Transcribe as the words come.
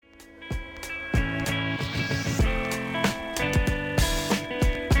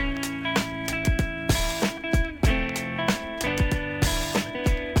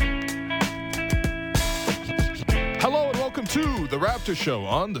Raptor Show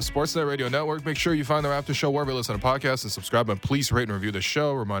on the Sportsnet Radio Network. Make sure you find the Raptor Show wherever you listen to podcasts and subscribe. And please rate and review the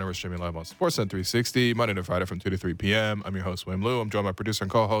show. Reminder, we're streaming live on Sportsnet 360, Monday to Friday from 2 to 3 p.m. I'm your host, William Liu. I'm joined by producer and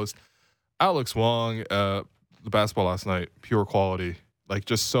co-host Alex Wong. The basketball last night, pure quality, like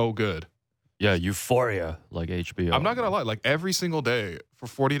just so good. Yeah, euphoria, like HBO. I'm not going to lie. Like every single day for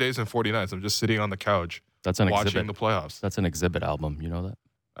 40 days and 40 nights, I'm just sitting on the couch watching the playoffs. That's an exhibit album. You know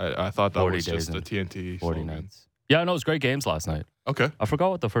that? I thought that was just the and TNT 40 slogan. nights. Yeah, no, it was great games last night. Okay. I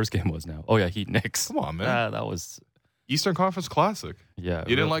forgot what the first game was now. Oh, yeah, Heat Knicks. Come on, man. That was... Eastern Conference Classic. Yeah.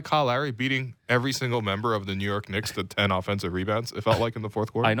 You didn't like Kyle Lowry beating every single member of the New York Knicks to 10 offensive rebounds, it felt like, in the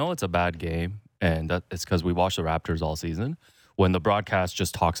fourth quarter? I know it's a bad game, and it's because we watched the Raptors all season when the broadcast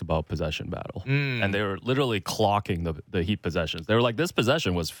just talks about possession battle. And they were literally clocking the Heat possessions. They were like, this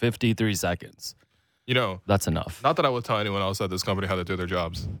possession was 53 seconds. You know, that's enough. Not that I would tell anyone else at this company how to do their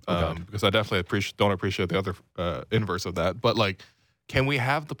jobs, because I definitely don't appreciate the other inverse of that. But like, can we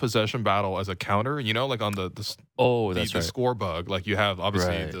have the possession battle as a counter? You know, like on the score bug. Like you have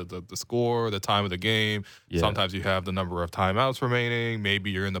obviously the score, the time of the game. Yeah. Sometimes you have the number of timeouts remaining. Maybe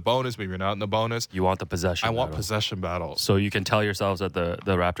you're in the bonus. Maybe you're not in the bonus. You want the possession. I want possession battle. So you can tell yourselves that the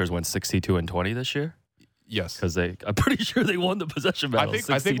Raptors went 62-20 this year. Yes, because I'm pretty sure they won the possession battle.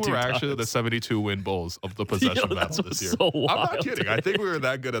 I think we were actually the 72-win Bulls of the possession battle this year. So I'm not kidding. I think we were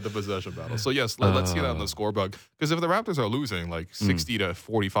that good at the possession battle. So yes, let's get on the score bug. Because if the Raptors are losing like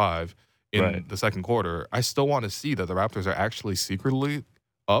 60-45 in the second quarter, I still want to see that the Raptors are actually secretly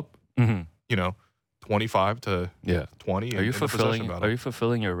up. You know, 25-20. Are you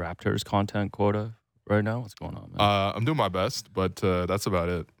fulfilling your Raptors content quota right now? What's going on, man? I'm doing my best, but that's about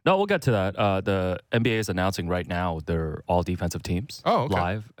it. No, we'll get to that. The NBA is announcing right now they're all defensive teams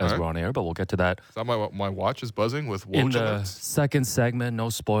live as we're on air, but we'll get to that. Is that my watch is buzzing with Woj in the alerts? Second segment. No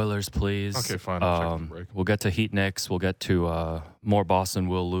spoilers, please. Okay, fine. I'll check the break. We'll get to Heat Knicks. We'll get to more Boston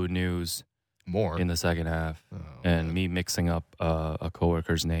Will Lou news in the second half, and me mixing up a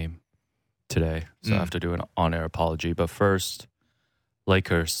coworker's name today, so I have to do an on-air apology. But first,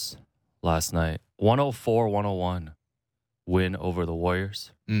 Lakers last night. 104-101 win over the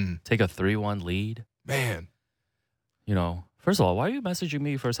Warriors. Take a 3-1 lead. Man. You know, first of all, why are you messaging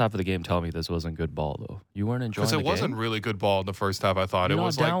me first half of the game telling me this wasn't good ball, though? You weren't enjoying the game? Because it wasn't really good ball in the first half, I thought. You're it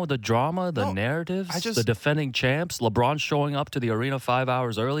was not down with the drama, the narratives, the defending champs, LeBron showing up to the arena 5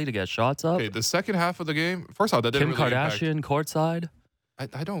 hours early to get shots up. Okay, the second half of the game, first off, that didn't Kim really Kardashian courtside.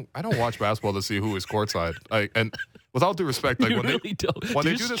 I don't watch basketball to see who is courtside. And with all due respect, like you when really they do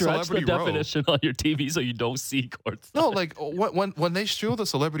the celebrity the row, definition on your TV so you don't see courtside. No, like when they show the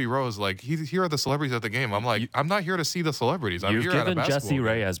celebrity rows, like here are the celebrities at the game. I'm like, I'm not here to see the celebrities. I'm here at a basketball game. Jessie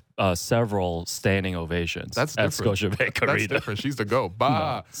Ray has several standing ovations. That's at different. Scotiabank Arena. That's different. She's the go.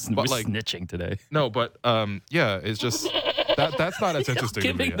 Bah. No, but we're like snitching today. No, but yeah, it's just that's not as interesting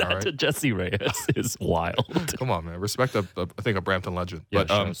to me. Giving that to Jessie Ray is wild. Come on, man. Respect I think a Brampton legend. Yeah,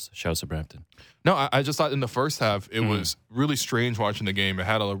 but shouts to Brampton. No, I just thought in the first half it was really strange watching the game. It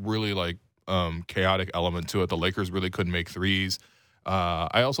had a really chaotic element to it. The Lakers really couldn't make threes.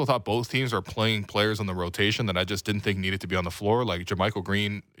 I also thought both teams are playing players on the rotation that I just didn't think needed to be on the floor. Like JaMychal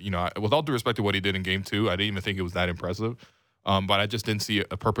Green, you know, with all due respect to what he did in game 2, I didn't even think it was that impressive. But I just didn't see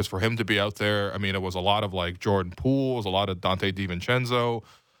a purpose for him to be out there. I mean, it was a lot of like Jordan Poole, it was a lot of Dante DiVincenzo,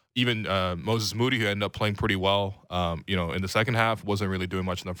 even Moses Moody, who ended up playing pretty well. You know, in the second half, wasn't really doing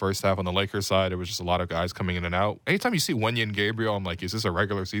much in the first half. On the Lakers side, it was just a lot of guys coming in and out. Anytime you see Wenyen Gabriel, I'm like, is this a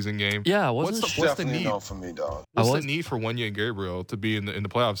regular season game? Yeah, what's the need? For me, dog. What's the need for Wenyen Gabriel to be in the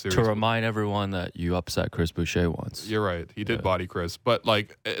playoff series? To remind everyone that you upset Chris Boucher once. You're right. He did body Chris, but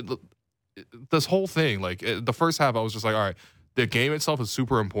like this whole thing, like the first half, I was just like, all right. The game itself is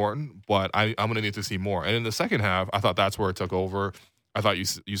super important, but I'm going to need to see more. And in the second half, I thought that's where it took over. I thought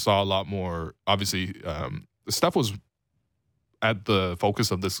you saw a lot more. Obviously, Steph was at the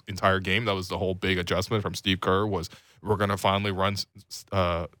focus of this entire game. That was the whole big adjustment from Steve Kerr was we're going to finally run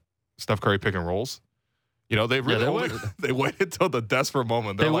Steph Curry pick and rolls. You know, they waited till the desperate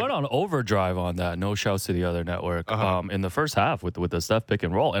moment. They went on overdrive on that. No shouts to the other network in the first half with the Steph pick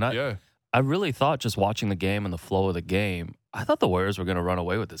and roll. And I really thought just watching the game and the flow of the game, I thought the Warriors were going to run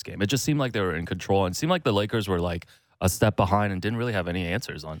away with this game. It just seemed like they were in control, and it seemed like the Lakers were like a step behind and didn't really have any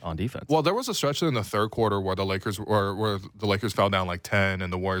answers on defense. Well, there was a stretch in the third quarter where the Lakers fell down like 10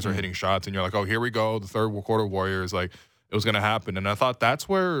 and the Warriors are hitting shots, and you're like, oh, here we go, the third quarter Warriors. Like it was going to happen. And I thought that's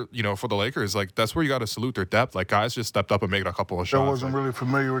where, for the Lakers, like, that's where you got to salute their depth. Like, guys just stepped up and made a couple of shots. I wasn't really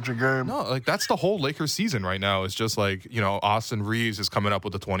familiar with your game. No, like, that's the whole Lakers season right now. It's just like, Austin Reeves is coming up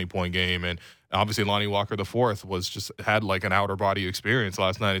with a 20-point game. And obviously Lonnie Walker IV had like an outer body experience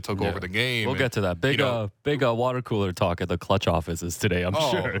last night. He took over the game. We'll get to that. Big water cooler talk at the Clutch offices today, I'm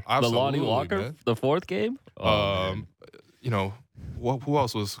sure. The Lonnie Walker, the fourth game? Who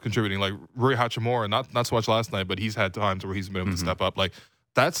else was contributing? Like Rui Hachimura, not so much last night, but he's had times where he's been able to step up. Like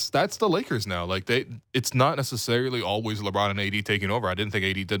that's the Lakers now. Like it's not necessarily always LeBron and AD taking over. I didn't think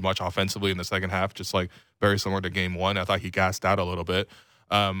AD did much offensively in the second half, just like very similar to game one. I thought he gassed out a little bit.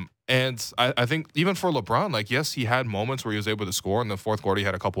 And I think even for LeBron, like, yes, he had moments where he was able to score in the fourth quarter. He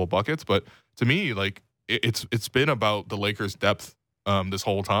had a couple of buckets, but to me, like it's been about the Lakers' depth this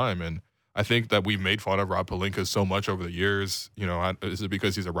whole time. And I think that we've made fun of Rob Pelinka so much over the years. Is it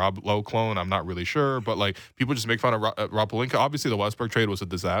because he's a Rob Lowe clone? I'm not really sure. But, like, people just make fun of Rob Pelinka. Obviously, the Westbrook trade was a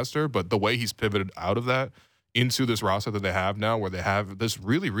disaster. But the way he's pivoted out of that into this roster that they have now, where they have this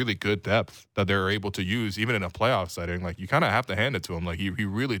really, really good depth that they're able to use, even in a playoff setting, like, you kind of have to hand it to him. Like, he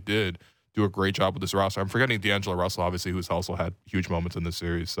really did do a great job with this roster. I'm forgetting D'Angelo Russell, obviously, who's also had huge moments in this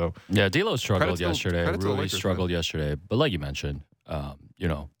series. So yeah, D'Lo struggled yesterday. Really struggled yesterday. But like you mentioned, other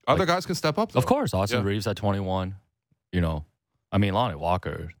guys can step up, though. Of course, Austin Reeves at 21. Lonnie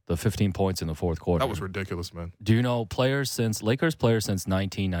Walker, the 15 points in the fourth quarter. That was ridiculous, man. Do you know Lakers players since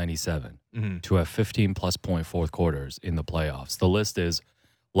 1997 to have 15-plus point fourth quarters in the playoffs? The list is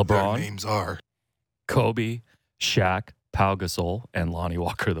LeBron. Their names are Kobe, Shaq, Pau Gasol, and Lonnie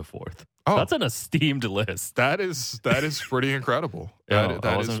Walker IV. Oh, that's an esteemed list. That is pretty incredible. I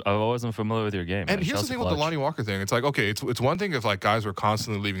wasn't familiar with your game. And here's the thing with the Lonnie Walker thing. It's like, okay, it's one thing if like guys were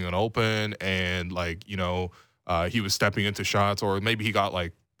constantly leaving it open and like, he was stepping into shots, or maybe he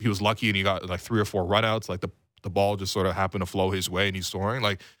was lucky and he got like 3 or 4 runouts, like the ball just sort of happened to flow his way and he's scoring.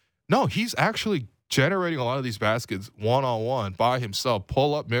 Like, no, he's actually generating a lot of these baskets one-on-one by himself,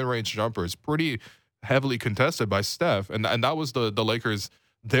 pull up mid-range jumpers, pretty heavily contested by Steph. And that was the Lakers.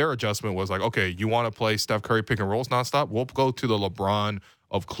 Their adjustment was like, okay, you want to play Steph Curry pick and rolls nonstop? We'll go to the LeBron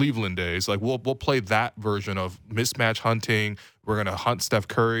of Cleveland days. Like, we'll play that version of mismatch hunting. We're going to hunt Steph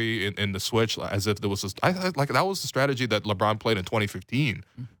Curry in the switch as if there was that was the strategy that LeBron played in 2015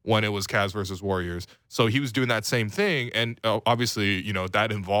 when it was Cavs versus Warriors. So he was doing that same thing. And obviously,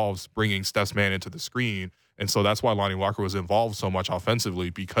 that involves bringing Steph's man into the screen. And so that's why Lonnie Walker was involved so much offensively,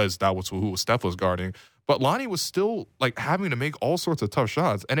 because that was who Steph was guarding. But Lonnie was still like having to make all sorts of tough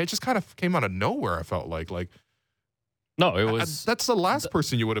shots, and it just kind of came out of nowhere. I felt like no, it was that's the last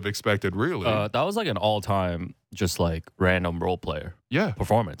person you would have expected, really. That was like an all-time just like random role player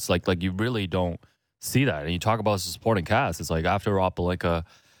performance. Like you really don't see that. And you talk about the supporting cast. It's like after Rob Pelinka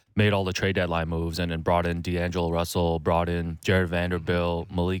made all the trade deadline moves and then brought in D'Angelo Russell, brought in Jared Vanderbilt,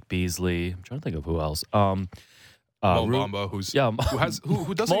 Malik Beasley. I'm trying to think of who else. Mo Bamba,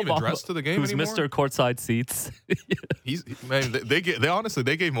 who doesn't even dress to the game who's anymore. Mr. Courtside Seats. They honestly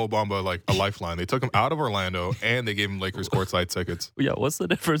gave Mo Bamba like a lifeline. They took him out of Orlando and they gave him Lakers courtside tickets. Yeah, what's the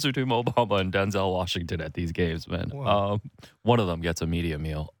difference between Mo Bamba and Denzel Washington at these games, man? Wow. One of them gets a media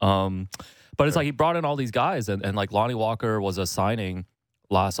meal. But it's like he brought in all these guys, and like Lonnie Walker was a signing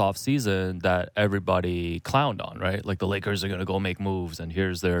last offseason that everybody clowned on, right? Like the Lakers are going to go make moves, and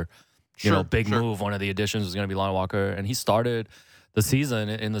here's their big move. One of the additions was going to be Lonnie Walker. And he started the season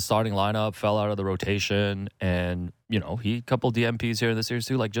in the starting lineup, fell out of the rotation. And, he a couple DMPs here in the series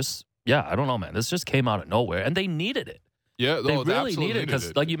too. Like I don't know, man. This just came out of nowhere. And they needed it. Yeah, they really needed it.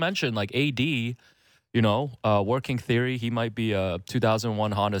 Because like you mentioned, like AD, working theory, he might be a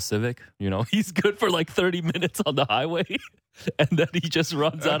 2001 Honda Civic. He's good for like 30 minutes on the highway. And then he just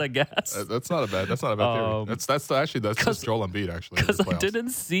runs out of gas. That's not a bad theory. That's just Joel Embiid, actually. Because I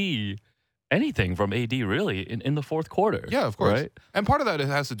didn't see anything from AD really in the fourth quarter. Yeah, of course. Right? And part of that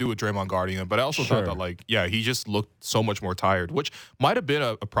has to do with Draymond guarding him. But I also thought that, he just looked so much more tired, which might have been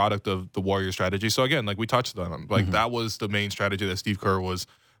a product of the Warriors strategy. So again, like we touched on him, that was the main strategy that Steve Kerr was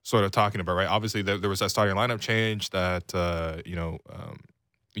sort of talking about, right? Obviously, there was that starting lineup change that,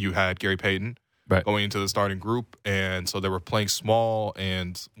 you had Gary Payton going into the starting group. And so they were playing small.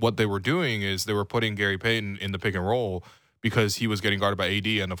 And what they were doing is they were putting Gary Payton in the pick and roll because he was getting guarded by AD.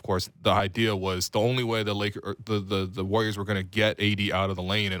 And, of course, the idea was the only way the Warriors were going to get AD out of the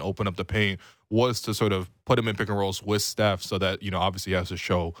lane and open up the paint was to sort of put him in pick and rolls with Steph so that, obviously he has to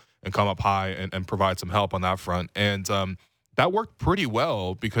show and come up high and provide some help on that front. And that worked pretty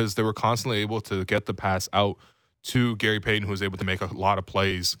well because they were constantly able to get the pass out to Gary Payton, who was able to make a lot of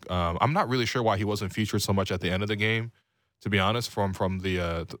plays. I'm not really sure why he wasn't featured so much at the end of the game, to be honest, from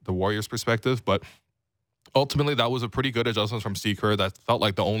the Warriors' perspective. But ultimately, that was a pretty good adjustment from Steve Kerr. That felt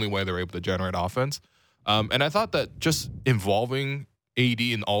like the only way they were able to generate offense. And I thought that just involving AD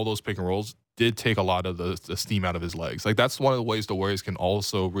in all those pick and rolls did take a lot of the steam out of his legs. Like, that's one of the ways the Warriors can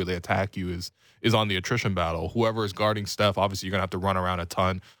also really attack you is on the attrition battle. Whoever is guarding Steph, obviously you're going to have to run around a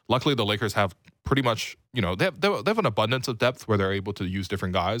ton. Luckily, the Lakers have pretty much, they have an abundance of depth where they're able to use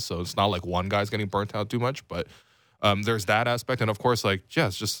different guys. So it's not like one guy's getting burnt out too much, but there's that aspect. And of course,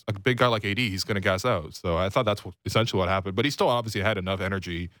 it's just a big guy like AD, he's going to gas out. So I thought that's essentially what happened. But he still obviously had enough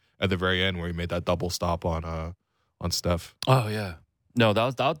energy at the very end where he made that double stop on Steph. Oh yeah, no,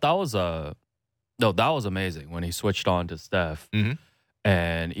 that was amazing when he switched on to Steph,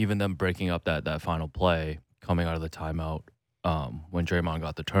 and even them breaking up that final play coming out of the timeout when Draymond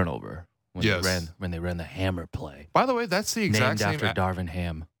got the turnover. When they ran the hammer play. By the way, that's the exact same named after Darvin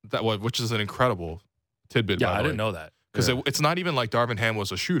Ham. Which is an incredible tidbit. Yeah, I didn't know that. Because it's not even like Darvin Ham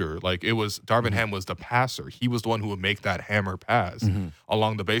was a shooter. Like, it was Darvin Ham was the passer. He was the one who would make that hammer pass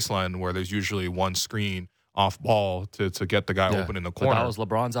along the baseline where there's usually one screen off ball to get the guy open in the corner. But that was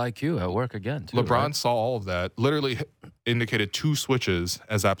LeBron's IQ at work again, too. LeBron saw all of that. Literally indicated 2 switches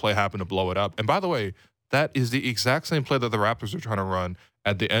as that play happened to blow it up. And by the way, that is the exact same play that the Raptors are trying to run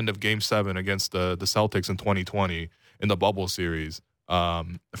at the end of Game 7 against the Celtics in 2020 in the bubble series.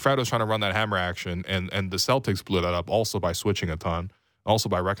 Fred was trying to run that hammer action, and the Celtics blew that up also by switching a ton, also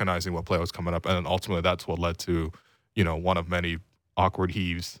by recognizing what play was coming up, and ultimately that's what led to, one of many awkward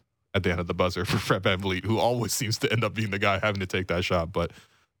heaves at the end of the buzzer for Fred VanVleet, who always seems to end up being the guy having to take that shot. But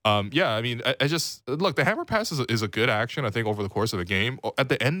I mean, I just look, the hammer pass is a good action, I think, over the course of a game. At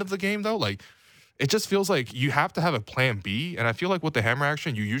the end of the game, though, it just feels like you have to have a plan B. And I feel like with the hammer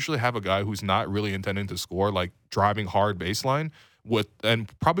action, you usually have a guy who's not really intending to score, driving hard baseline and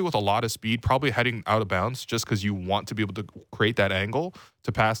probably with a lot of speed, probably heading out of bounds just because you want to be able to create that angle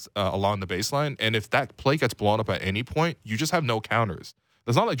to pass along the baseline. And if that play gets blown up at any point, you just have no counters.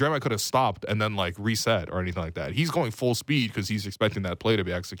 It's not like Draymond could have stopped and then reset or anything like that. He's going full speed because he's expecting that play to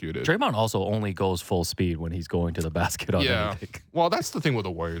be executed. Draymond also only goes full speed when he's going to the basket on anything. Well, that's the thing with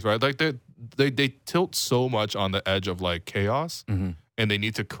the Warriors, right? They tilt so much on the edge of chaos, and they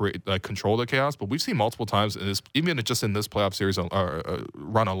need to create control the chaos. But we've seen multiple times in this, even just in this playoff series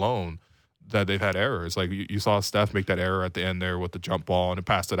run alone, that they've had errors. You saw Steph make that error at the end there with the jump ball and it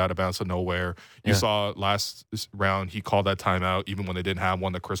passed it out of bounds to nowhere. You saw last round he called that timeout even when they didn't have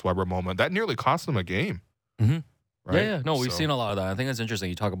one, the Chris Webber moment. That nearly cost them a game. Right? Yeah. No, we've seen a lot of that. I think it's interesting.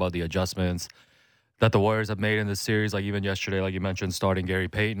 You talk about the adjustments that the Warriors have made in this series, even yesterday, like you mentioned, starting Gary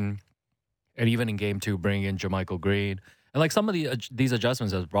Payton, and even in Game 2, bringing in JaMychal Green. And some of these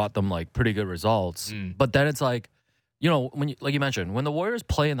adjustments have brought them pretty good results. But then it's when you mentioned, when the Warriors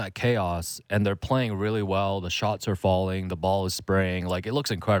play in that chaos and they're playing really well, the shots are falling, the ball is spraying, it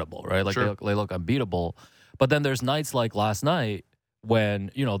looks incredible, right? Sure. They look unbeatable. But then there's nights like last night when,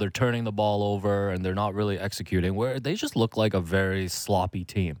 they're turning the ball over and they're not really executing, where they just look like a very sloppy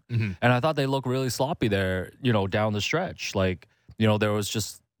team. And I thought they looked really sloppy there, down the stretch. There was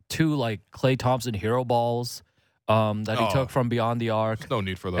just 2 Klay Thompson hero balls that he took from beyond the arc. No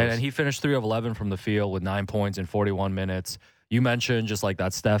need for those. And he finished 3 of 11 from the field with 9 points in 41 minutes. You mentioned just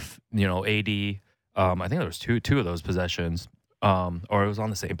that Steph, AD. I think there was two of those possessions, or it was on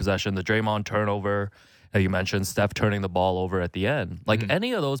the same possession. The Draymond turnover that you mentioned, Steph turning the ball over at the end.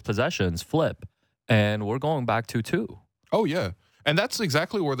 Any of those possessions flip, and we're going back 2-2. Oh, yeah. And that's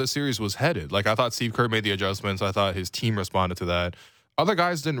exactly where the series was headed. I thought Steve Kerr made the adjustments. I thought his team responded to that. Other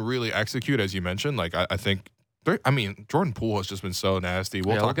guys didn't really execute, as you mentioned. I think... Jordan Poole has just been so nasty.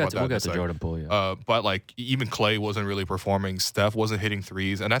 We'll talk about that. We'll get to Jordan Poole, yeah. But even Klay wasn't really performing. Steph wasn't hitting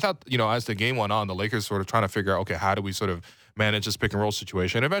threes. And I thought, as the game went on, the Lakers sort of trying to figure out, okay, how do we sort of manage this pick and roll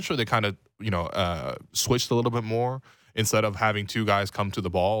situation? Eventually, they kind of, switched a little bit more instead of having 2 guys come to the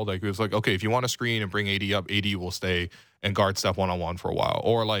ball. It was okay, if you want to screen and bring AD up, AD will stay and guard Steph one-on-one for a while.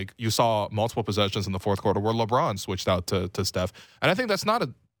 Or you saw multiple possessions in the fourth quarter where LeBron switched out to Steph. And I think that's not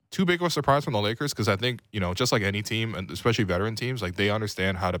too big of a surprise from the Lakers because I think, just like any team, and especially veteran teams, they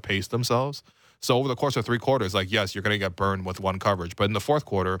understand how to pace themselves. So over the course of 3 quarters, yes, you're going to get burned with one coverage. But in the fourth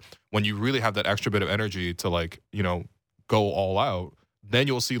quarter, when you really have that extra bit of energy to, go all out, then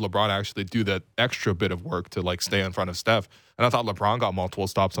you'll see LeBron actually do that extra bit of work to, stay in front of Steph. And I thought LeBron got multiple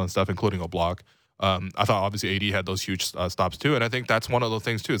stops on Steph, including a block. I thought, obviously, AD had those huge stops, too. And I think that's one of the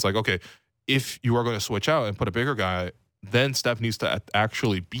things, too. It's okay, if you are going to switch out and put a bigger guy, then Steph needs to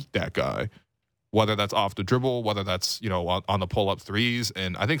actually beat that guy, whether that's off the dribble, whether that's, on the pull-up threes.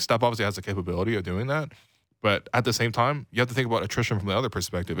 And I think Steph obviously has the capability of doing that. But at the same time, you have to think about attrition from the other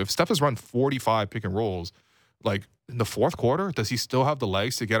perspective. If Steph has run 45 pick and rolls like in the fourth quarter, does he still have the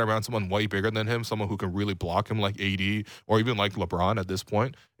legs to get around someone way bigger than him, someone who can really block him like AD or even like LeBron at this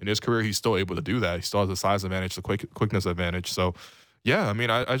point in his career? He's still able to do that. He still has the size advantage, the quickness advantage. So, yeah, I mean,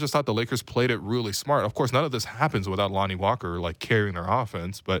 I just thought the Lakers played it really smart. Of course, none of this happens without Lonnie Walker like carrying their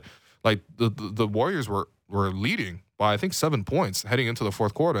offense, but like the Warriors were leading by I think 7 points heading into the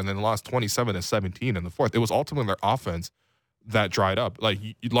fourth quarter, and then lost 27-17 in the fourth. It was ultimately their offense that dried up. Like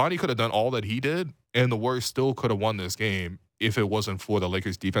Lonnie could have done all that he did, and the Warriors still could have won this game if it wasn't for the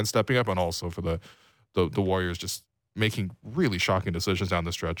Lakers defense stepping up and also for the Warriors just making really shocking decisions down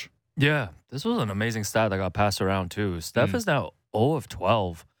the stretch. Yeah, this was an amazing stat that got passed around too. Steph is now 0 of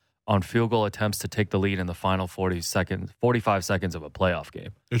 12 on field goal attempts to take the lead in the final 45 seconds of a playoff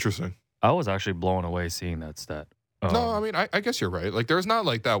game. Interesting. I was actually blown away seeing that stat. No, I mean, I guess you're right. Like, there's not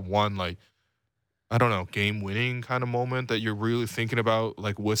like that one, like, I don't know, game-winning kind of moment that you're really thinking about,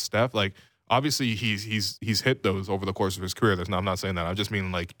 like, with Steph. Like, obviously, he's hit those over the course of his career. I'm not saying that. I just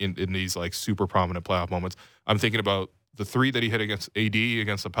mean, like, in these, like, super prominent playoff moments. I'm thinking about the 3 that he hit against AD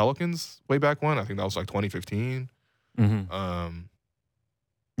against the Pelicans way back when. I think that was, like, 2015. Mm-hmm.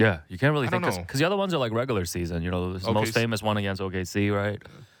 Yeah, you can't really think because the other ones are, like, regular season. You know, the most famous one against OKC, right?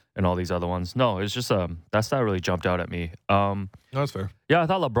 And all these other ones. No, it's just that stat really jumped out at me. No, that's fair. Yeah, I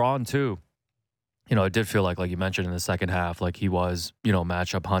thought LeBron too. You know, it did feel like you mentioned in the second half, like he was, you know,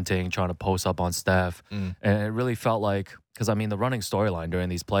 matchup hunting, trying to post up on Steph. And it really felt like, because I mean, the running storyline during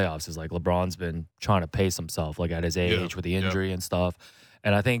these playoffs is like LeBron's been trying to pace himself, like at his age with the injury and stuff.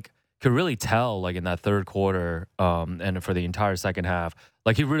 And I think could really tell, like in that third quarter, and for the entire second half,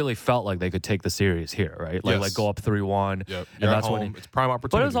 like he really felt like they could take the series here, right? Like go up 3-1. Yep. And that's when it's prime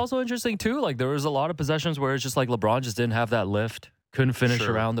opportunity. But it was also interesting too. Like there was a lot of possessions where it's just like LeBron just didn't have that lift, couldn't finish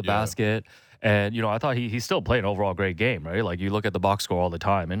around the basket. And, you know, I thought he still played an overall great game, right? Like you look at the box score all the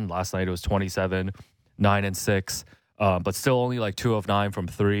time. And last night it was 27, 9 and 6, but still only like 2 of 9 from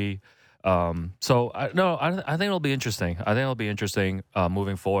 3. So I think it'll be interesting. I think it'll be interesting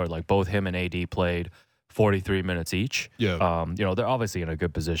moving forward. Like both him and AD played 43 minutes each. Yeah. You know, they're obviously in a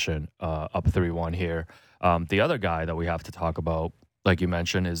good position, up 3-1 here. The other guy that we have to talk about, like you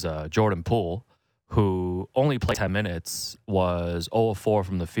mentioned, is Jordan Poole, who only played 10 minutes, was 0 of 4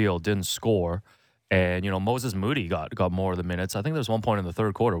 from the field, didn't score. And, you know, Moses Moody got more of the minutes. I think there's one point in the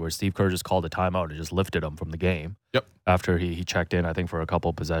third quarter where Steve Kerr just called a timeout and just lifted him from the game. Yep. After he checked in, I think, for a couple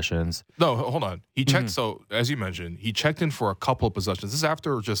of possessions. No, hold on. He checked, so as you mentioned, he checked in for a couple of possessions. This is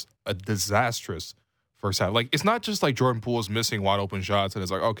after just a disastrous first half. Like, it's not just like Jordan Poole's missing wide open shots and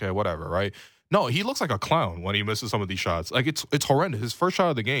it's like, okay, whatever, right? No, he looks like a clown when he misses some of these shots. Like, it's horrendous. His first shot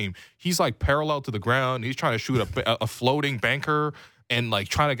of the game, he's like parallel to the ground. He's trying to shoot a floating banker and like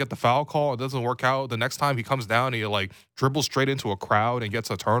trying to get the foul call. It doesn't work out. The next time he comes down, he like dribbles straight into a crowd and gets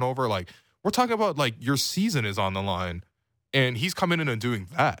a turnover. Like, we're talking about like your season is on the line and he's coming in and doing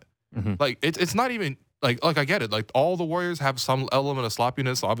that. Like, it's not even like I get it. Like, all the Warriors have some element of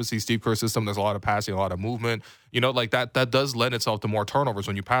sloppiness. Obviously, Steve Kerr's system, there's a lot of passing, a lot of movement. You know, like that does lend itself to more turnovers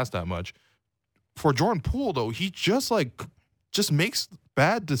when you pass that much. For Jordan Poole, though, he just makes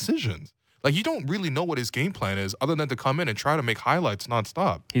bad decisions. Like, you don't really know what his game plan is other than to come in and try to make highlights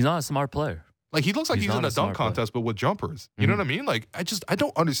nonstop. He's not a smart player. Like, he looks like he's in a dunk contest, but with jumpers. You know what I mean? Like, I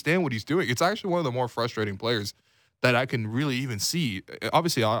don't understand what he's doing. It's actually one of the more frustrating players that I can really even see.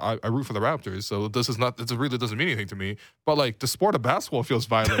 Obviously, I root for the Raptors, so it really doesn't mean anything to me. But, like, the sport of basketball feels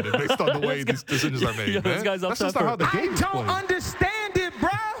violated based on the way these decisions are made, man. That's just not how the game is played. I don't understand it, bro.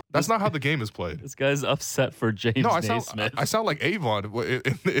 That's not how the game is played. This guy's upset for James Naismith. I sound like Avon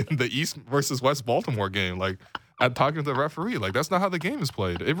in the East versus West Baltimore game. Like, I'm talking to the referee. Like, that's not how the game is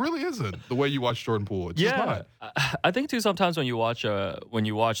played. It really isn't the way you watch Jordan Poole. It's just not. I think too sometimes when you watch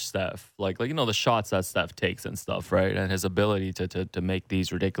Steph, like you know the shots that Steph takes and stuff, right, and his ability to make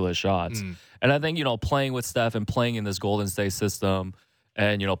these ridiculous shots. And I think, you know, playing with Steph and playing in this Golden State system,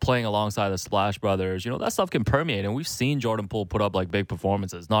 and, you know, playing alongside the Splash Brothers, you know, that stuff can permeate. And we've seen Jordan Poole put up like big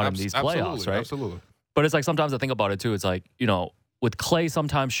performances, not in these playoffs, right? Absolutely. But it's like sometimes I think about it too. It's like, you know, with Clay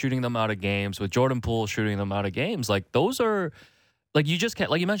sometimes shooting them out of games, with Jordan Poole shooting them out of games, like those are, like you just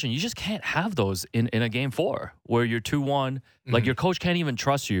can't, like you mentioned, you just can't have those in a game 4 where you're 2-1. Like your coach can't even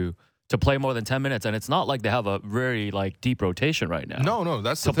trust you to play more than 10 minutes. And it's not like they have a very like deep rotation right now. No,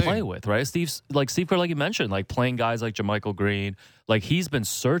 that's the thing. To play with, right? Steve Kerr, like you mentioned, like playing guys like JaMychal Green, like he's been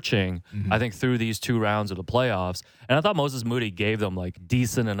searching, I think, through these 2 rounds of the playoffs. And I thought Moses Moody gave them like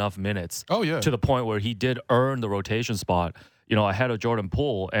decent enough minutes to the point where he did earn the rotation spot, you know, ahead of Jordan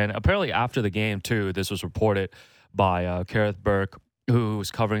Poole. And apparently after the game too, this was reported by Kareth Burke,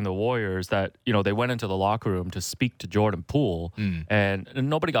 who's covering the Warriors that, they went into the locker room to speak to Jordan Poole, and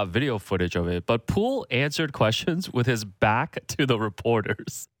nobody got video footage of it. But Poole answered questions with his back to the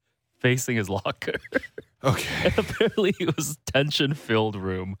reporters, facing his locker. Okay. And apparently it was a tension-filled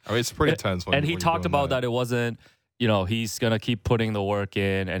room. I mean, it's pretty tense. And he talked about that it wasn't, he's going to keep putting the work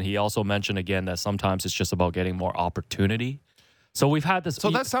in. And he also mentioned again that sometimes it's just about getting more opportunity. So we've had this. So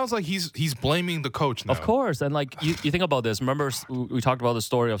that sounds like he's blaming the coach now. Of course. And you think about this. Remember, we talked about the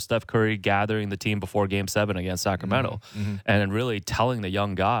story of Steph Curry gathering the team before Game 7 against Sacramento and really telling the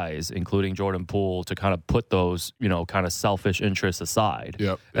young guys, including Jordan Poole, to kind of put those, kind of selfish interests aside.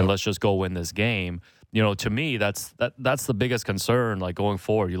 And let's just go win this game. To me, that's the biggest concern, like going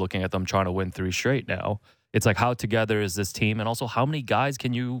forward. You're looking at them trying to win 3 straight now. It's like, how together is this team? And also, how many guys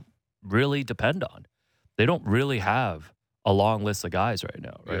can you really depend on? They don't really have a long list of guys right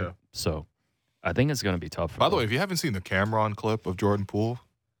now, right? Yeah. So I think it's going to be tough. By the way, if you haven't seen the Cameron clip of Jordan Poole,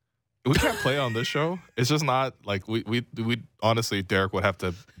 we can't play on this show. It's just not like we honestly, Derek would have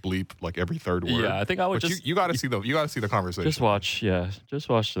to bleep like every third word. Yeah, I think I would you got to see the conversation. Just watch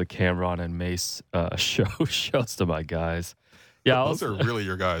the Cameron and Mace shows to my guys. Yeah, those are really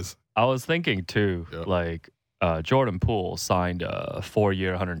your guys. I was thinking too, Jordan Poole signed a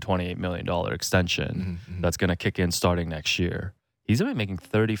 4-year, $128 million extension that's going to kick in starting next year. He's going to be making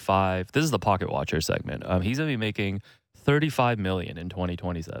 35. This is the Pocket Watcher segment. He's going to be making $35 million in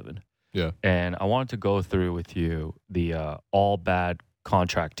 2027. Yeah. And I wanted to go through with you the all bad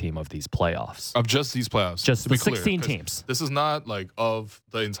contract team of these playoffs. Of just these playoffs. Just the 16 clear, teams. This is not like of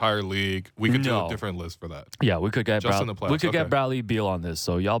the entire league. We could do a different list for that. Yeah, we could get get Bradley Beal on this,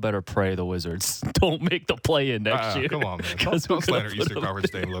 so y'all better pray the Wizards don't make the play-in next year. Come on, man. Don't slander Eastern Conference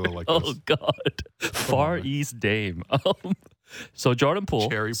Dame Lillard like this. Oh, God. Far East Dame. So Jordan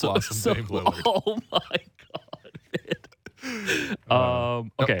Poole. Cherry Blossom Dame Lillard. Oh, my God.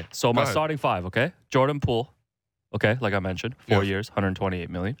 Okay, so my starting 5, okay? Jordan Poole. Okay, like I mentioned, 4 years, $128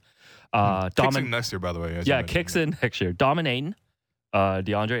 million. Kicks in next year, by the way. Kicks in next year. Domin Ayton,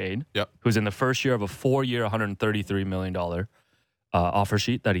 DeAndre Ayton, who's in the first year of a 4-year, $133 million offer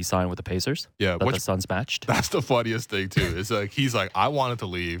sheet that he signed with the Pacers. Yeah, that the Suns matched. That's the funniest thing too. It's like he's like, I wanted to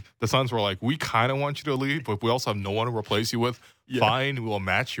leave. The Suns were like, we kind of want you to leave, but we also have no one to replace you with. Yeah. Fine, we will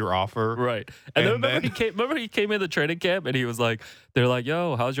match your offer. Right. And then remember he came in the training camp and he was like, they're like,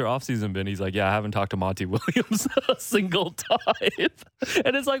 yo, how's your offseason been? He's like, yeah, I haven't talked to Monty Williams a single time.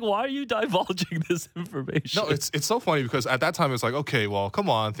 And it's like, why are you divulging this information? No, it's so funny because at that time it's like, okay, well, come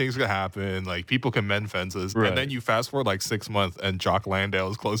on, things can happen. Like people can mend fences. Right. And then you fast forward like 6 months and Jock Landale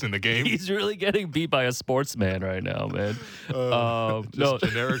is closing the game. He's really getting beat by a sportsman right now, man.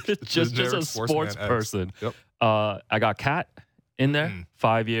 Just a sports person. Yep. I got Cat in there,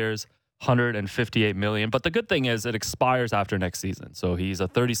 5 years, $158 million. But the good thing is it expires after next season. So he's a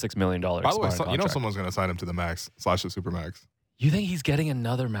 $36 million By the way, contract. Someone's going to sign him to the max / the super max. You think he's getting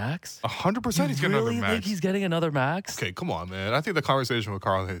another max? 100% he's getting another max. You think he's getting another max? Okay, come on, man. I think the conversation with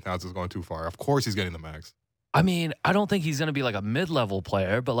Karl-Anthony Towns is going too far. Of course he's getting the max. I mean, I don't think he's going to be like a mid-level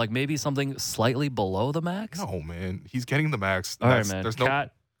player, but like maybe something slightly below the max. No, man. He's getting the max. All right, man.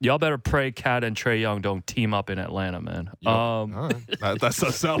 Y'all better pray Cat and Trae Young don't team up in Atlanta, man. Yep. All right. that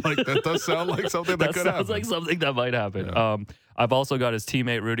does sound like something that could happen. Sounds like something that might happen. Yeah. I've also got his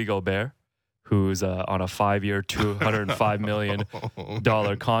teammate Rudy Gobert, who's on a 5-year, $205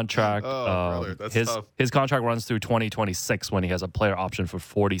 million contract. Brother, that's tough. His contract runs through 2026 when he has a player option for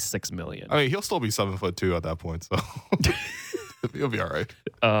 $46 million. I mean, he'll still be 7'2" at that point, so he'll be all right.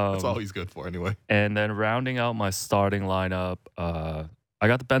 That's all he's good for, anyway. And then rounding out my starting lineup, I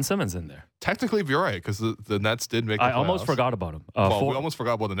got the Ben Simmons in there. Technically, you're right, because the Nets did make the playoffs. I almost forgot about him. We almost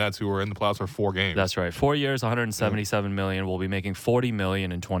forgot about the Nets, who were in the playoffs for 4 games. That's right. 4 years, $177 million. We'll be making $40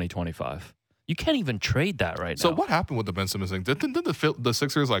 million in 2025. You can't even trade that right now. So what happened with the Ben Simmons thing? Didn't the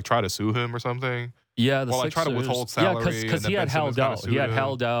Sixers try to sue him or something? Yeah, the Sixers. Try to withhold salary. Yeah, because he had held out. He had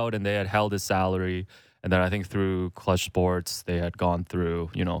held out, and they had held his salary. And then I think through Clutch Sports, they had gone through,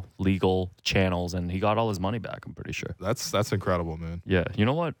 legal channels, and he got all his money back, I'm pretty sure. That's incredible, man. Yeah. You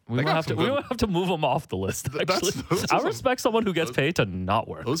know what? We might have to move him off the list, actually. I respect someone who gets paid to not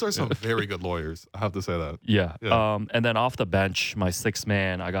work. Those are some very good lawyers. I have to say that. Yeah. And then off the bench, my 6th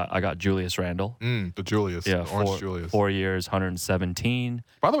man, I got Julius Randle. The Julius. Yeah. Orange Julius. 4 years, 117.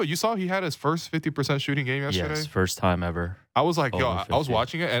 By the way, you saw he had his first 50% shooting game yesterday? Yes, first time ever. I was like, I was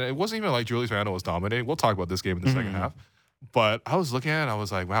watching it, and it wasn't even like Julius Randle was dominating. We'll talk about this game in the second half. But I was looking at it, and I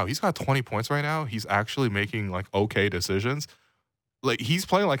was like, wow, he's got 20 points right now. He's actually making, like, okay decisions. Like, he's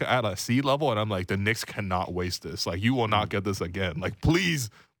playing, like, at a C level, and I'm like, the Knicks cannot waste this. Like, you will not get this again. Like, please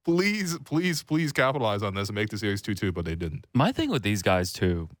please capitalize on this and make the series 2-2, but they didn't. My thing with these guys,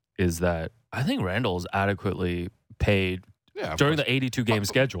 too, is that I think Randall's adequately paid during the 82-game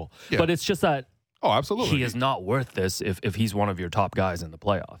schedule. Yeah. But it's just that absolutely. He is not worth this if he's one of your top guys in the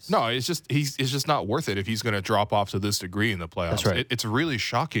playoffs. No, it's just not worth it if he's going to drop off to this degree in the playoffs. That's right. It's really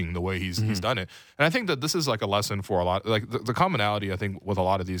shocking the way he's done it. And I think that this is like a lesson for a lot. Like the commonality, I think, with a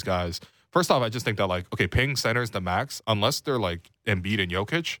lot of these guys. First off, I just think that, like, okay, paying centers the max, unless they're like Embiid and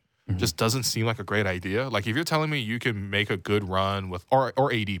Jokic, just doesn't seem like a great idea. Like, if you're telling me you can make a good run with, or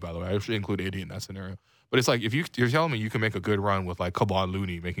AD, by the way, I should include AD in that scenario. But it's like, if you're telling me you can make a good run with, like, Kevon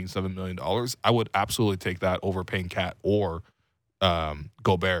Looney making $7 million, I would absolutely take that over paying Cat or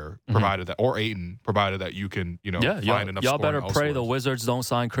Gobert, provided that, or Ayton, provided that you can, find enough. Y'all better elsewhere. pray the Wizards don't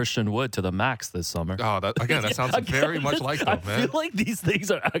sign Christian Wood to the max this summer. Oh, that sounds very much like them, man. I feel like these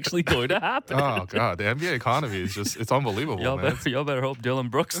things are actually going to happen. Oh God, the NBA economy is it's unbelievable. Y'all better hope Dylan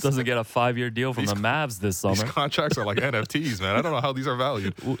Brooks doesn't get a 5-year deal from the Mavs this summer. These contracts are like NFTs, man. I don't know how these are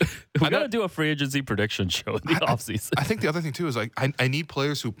valued. We got to do a free agency prediction show in the offseason. I think the other thing too is, like, I need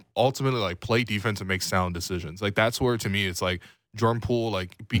players who ultimately, like, play defense and make sound decisions. Like, that's where, to me, it's like Jordan Poole,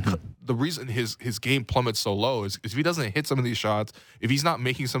 like, because the reason his game plummets so low is if he doesn't hit some of these shots, if he's not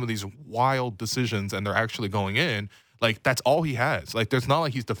making some of these wild decisions and they're actually going in, like, that's all he has. Like, there's not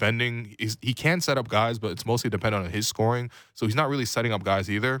like he's defending. He can set up guys, but it's mostly dependent on his scoring. So he's not really setting up guys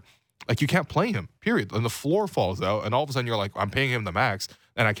either. Like, you can't play him, period. And the floor falls out, and all of a sudden you're like, I'm paying him the max,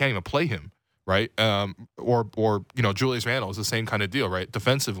 and I can't even play him. Right, or Julius Randle is the same kind of deal, right?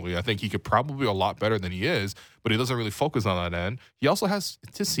 Defensively, I think he could probably be a lot better than he is, but he doesn't really focus on that end. He also has,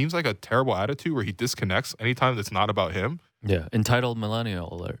 it just seems like, a terrible attitude where he disconnects anytime that's not about him. Yeah, entitled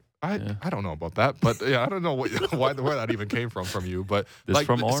millennial alert. I don't know about that, but I don't know where that even came from you, but this like,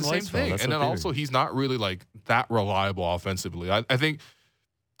 from it's the same thing. And then also, he's not really, like, that reliable offensively. I think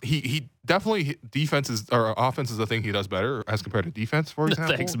he definitely offense is the thing he does better as compared to defense, for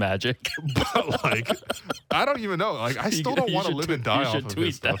example. Thanks, Magic. But, like, I don't even know. Like, I still don't want to live and die off of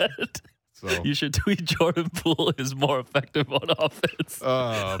this stuff. So. You should tweet Jordan Poole is more effective on offense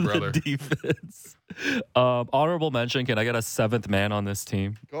than defense. Honorable mention, can I get a 7th man on this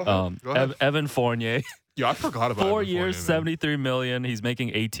team? Go ahead. Evan Fournier. Yeah, I forgot about 4 years, $73 million. He's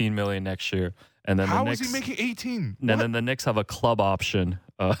making $18 million next year. And then how is he making 18? And then the Knicks have a club option,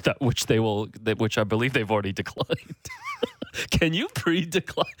 which I believe they've already declined. Can you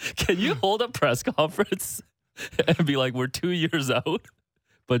pre-decline? Can you hold a press conference and be like, we're 2 years out,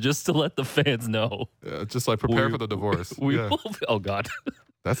 but just to let the fans know? Yeah, just like prepare for the divorce. Oh God,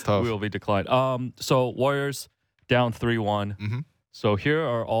 that's tough. We will be declined. So Warriors down 3-1. So here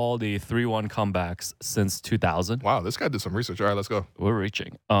are all the 3-1 comebacks since 2000. Wow, this guy did some research. All right, let's go. We're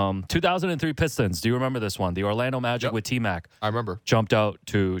reaching. 2003 Pistons. Do you remember this one? The Orlando Magic with T-Mac. I remember. Jumped out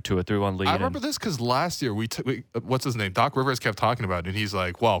to a 3-1 lead. I remember this because last year, what's his name? Doc Rivers kept talking about it, and he's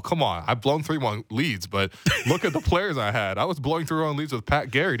like, well, come on. I've blown 3-1 leads, but look at the players I had. I was blowing 3-1 leads with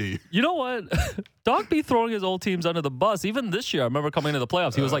Pat Garrity. You know what? Doc be throwing his old teams under the bus. Even this year, I remember coming into the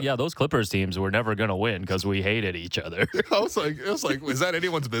playoffs, he was like, yeah, those Clippers teams were never going to win because we hated each other. I was like, is that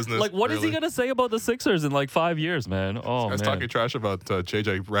anyone's business? Like, what is he going to say about the Sixers in like 5 years, man? Oh, man. Talking trash about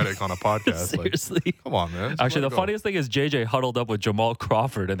JJ Redick on a podcast. Seriously. Like, come on, man. Actually, the funniest thing is JJ huddled up with Jamal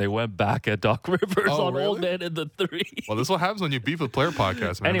Crawford and they went back at Doc Rivers on really? Old Man in the 3. Well, this is what happens when you beef with player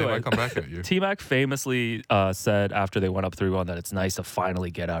podcasts, man. Anyway, they might come back at you. T-Mac famously said after they went up 3-1 that it's nice to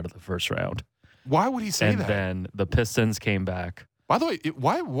finally get out of the first round. Why would he say that? And then the Pistons came back. By the way,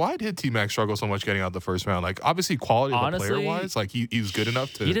 why did T-Mac struggle so much getting out the first round? Like, obviously, quality of the player-wise, like, he was good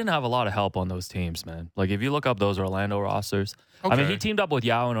enough to... He didn't have a lot of help on those teams, man. Like, if you look up those Orlando rosters... Okay. I mean, he teamed up with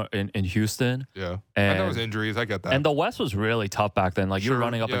Yao in Houston. Yeah. And there was injuries. I get that. And the West was really tough back then. Like, you were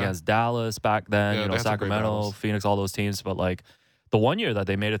running up against Dallas back then, Sacramento, Phoenix, all those teams. But, like, the one year that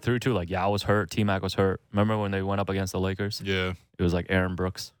they made it through, too, like, Yao was hurt, T-Mac was hurt. Remember when they went up against the Lakers? Yeah. It was like Aaron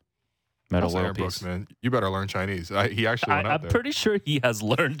Brooks. Aaron Brooks, man. You better learn Chinese. He actually went out there. I'm pretty sure he has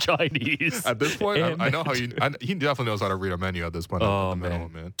learned Chinese. At this point, I know how he definitely knows how to read a menu at this point. Oh,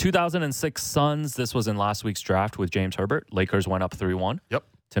 man. 2006 Suns. This was in last week's draft with James Herbert. Lakers went up 3-1. Yep.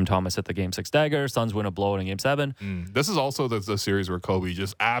 Tim Thomas hit the Game 6 dagger. Suns win a blowout in Game 7. This is also the series where Kobe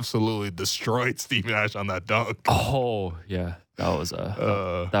just absolutely destroyed Steve Nash on that dunk. Oh, yeah. That was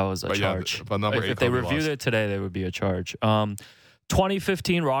a charge. Yeah, if they reviewed it today, there would be a charge.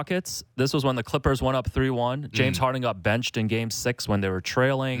 2015 Rockets. This was when the Clippers went up 3-1. James Harden got benched in Game 6 when they were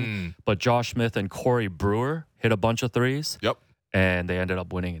trailing, but Josh Smith and Corey Brewer hit a bunch of threes. Yep. And they ended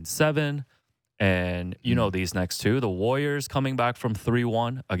up winning in 7. And you know these next two. The Warriors coming back from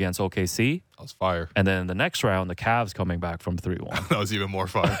 3-1 against OKC. That was fire. And then the next round, the Cavs coming back from 3-1. That was even more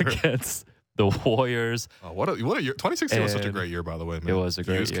fire. Against the Warriors. Oh, what a year. 2016 was such a great year, by the way, man. It was a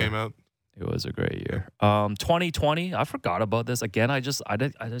great year. Came out. It was a great year. 2020, I forgot about this. Again, I just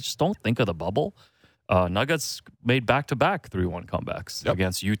don't think of the bubble. Nuggets made back-to-back 3-1 comebacks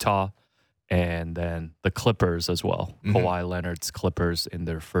against Utah and then the Clippers as well. Kawhi Leonard's Clippers in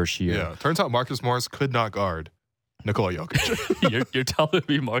their first year. Yeah, turns out Marcus Morris could not guard Nikola Jokic. You're telling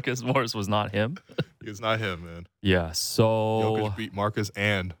me Marcus Morris was not him? It's not him, man. Yeah, so Jokic beat Marcus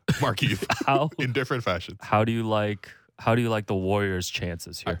and Markieff in different fashions. How do you like the Warriors'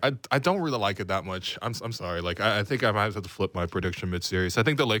 chances here? I don't really like it that much. I'm sorry. Like I think I might have to flip my prediction mid-series. I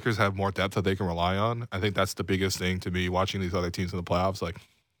think the Lakers have more depth that they can rely on. I think that's the biggest thing to me watching these other teams in the playoffs. Like,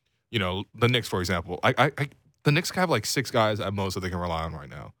 you know, the Knicks, for example. The Knicks have like 6 guys at most that they can rely on right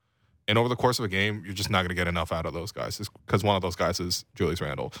now. And over the course of a game, you're just not going to get enough out of those guys because one of those guys is Julius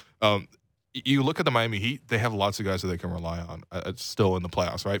Randle. You look at the Miami Heat, they have lots of guys that they can rely on still in the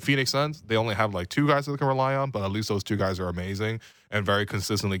playoffs, right? Phoenix Suns, they only have like 2 guys that they can rely on, but at least those 2 guys are amazing and very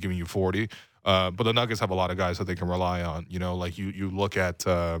consistently giving you 40. But the Nuggets have a lot of guys that they can rely on. You know, like you look at,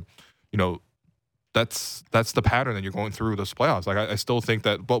 you know, that's the pattern that you're going through this playoffs. Like I still think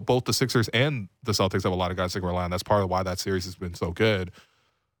that both the Sixers and the Celtics have a lot of guys they can rely on. That's part of why that series has been so good.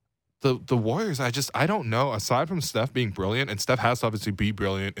 The Warriors, I don't know. Aside from Steph being brilliant, and Steph has to obviously be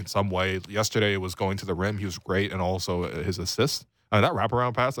brilliant in some way. Yesterday it was going to the rim. He was great, and also his assist. That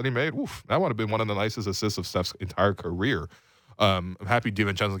wraparound pass that he made, that would have been one of the nicest assists of Steph's entire career. I'm happy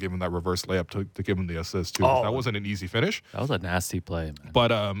DiVincenzo gave him that reverse layup to give him the assist too. That wasn't an easy finish. That was a nasty play,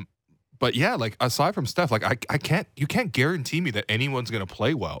 man. But yeah, like aside from Steph, like you can't guarantee me that anyone's gonna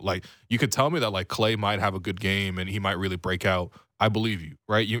play well. Like you could tell me that like Clay might have a good game and he might really break out. I believe you,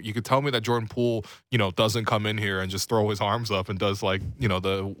 right? You could tell me that Jordan Poole, you know, doesn't come in here and just throw his arms up and does like, you know,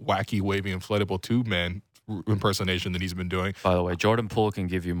 the wacky wavy inflatable tube man impersonation that he's been doing. By the way, Jordan Poole can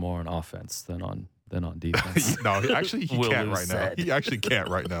give you more on offense than on defense. No, he can't right now. He actually can't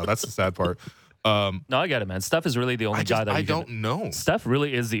right now. That's the sad part. No, I get it, man. Steph is really the only guy that I don't know. Steph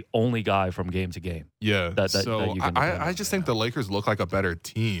really is the only guy from game to game. Yeah. I just think the Lakers look like a better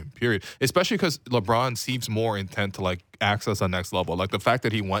team, period. Especially because LeBron seems more intent to like access the next level. Like the fact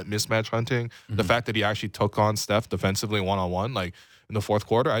that he went mismatch hunting, the fact that he actually took on Steph defensively one-on-one, like in the fourth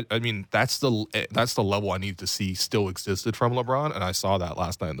quarter. I mean, that's the level I need to see still existed from LeBron, and I saw that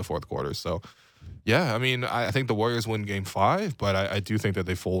last night in the fourth quarter. So, yeah, I mean, I think the Warriors win Game 5, but I do think that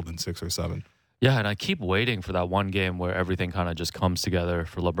they fold in 6 or 7. Yeah, and I keep waiting for that one game where everything kind of just comes together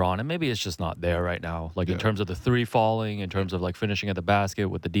for LeBron, and maybe it's just not there right now. Like in terms of the 3 falling, in terms of like finishing at the basket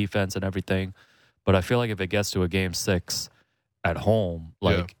with the defense and everything. But I feel like if it gets to a Game 6 at home,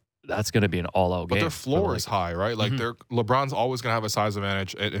 like that's going to be an all-out game. But their floor is high, right? Like LeBron's always going to have a size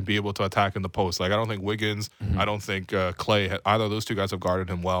advantage and be able to attack in the post. Like I don't think Wiggins, I don't think Clay, either of those 2 guys have guarded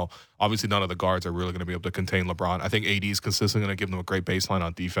him well. Obviously, none of the guards are really going to be able to contain LeBron. I think AD is consistently going to give them a great baseline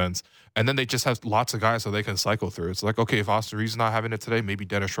on defense. And then they just have lots of guys so they can cycle through. It's like, okay, if Austin Reeves is not having it today, maybe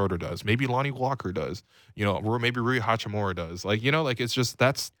Dennis Schroeder does. Maybe Lonnie Walker does. You know, or maybe Rui Hachimura does. Like, you know, like it's just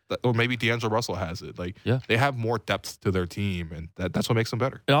or maybe D'Angelo Russell has it. Like, they have more depth to their team, and that's what makes them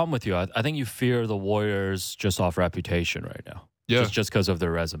better. Yeah, I'm with you. I think you fear the Warriors just off reputation right now. Yeah. Just because of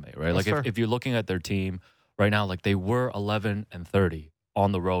their resume, right? That's like if you're looking at their team right now, like they were 11-30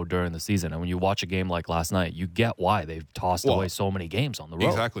 on the road during the season. And when you watch a game like last night, you get why they've tossed away so many games on the road.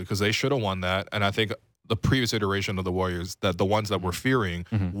 Exactly, because they should have won that. And I think the previous iteration of the Warriors, that the ones that we're fearing,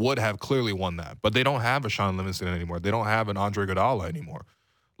 would have clearly won that. But they don't have a Sean Livingston anymore. They don't have an Andre Iguodala anymore.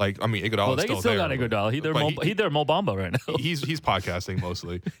 Like, I mean, Iguodala's still there. They still got Iguodala. He's their Mo Bamba right now. He's podcasting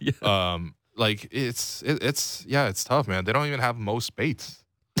mostly. Like, it's tough, man. They don't even have Mo Spates.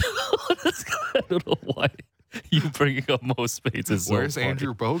 I don't know why. You bringing up Mo Spates is so Where's funny.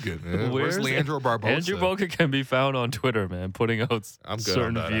 Andrew Bogut, man? Where's Leandro Barbosa? Andrew Bogut can be found on Twitter, man, putting out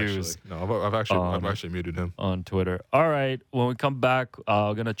certain views. Actually. No, I've actually muted him on Twitter. All right, when we come back,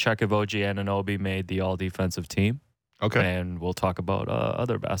 we're gonna check if OG Anunoby made the all-defensive team. Okay, and we'll talk about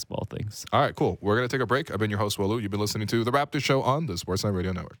other basketball things. All right, cool. We're gonna take a break. I've been your host, Will Lou. You've been listening to The Raptors Show on the Sportsline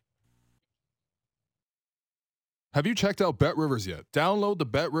Radio Network. Have you checked out BetRivers yet? Download the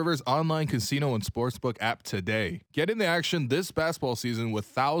BetRivers online casino and sportsbook app today. Get in the action this basketball season with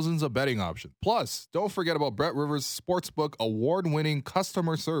thousands of betting options. Plus, don't forget about BetRivers Sportsbook award-winning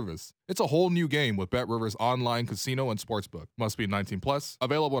customer service. It's a whole new game with BetRivers Online Casino and Sportsbook. Must be 19 plus.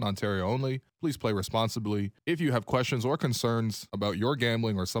 Available in Ontario only. Please play responsibly. If you have questions or concerns about your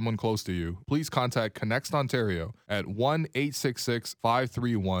gambling or someone close to you, please contact Connext Ontario at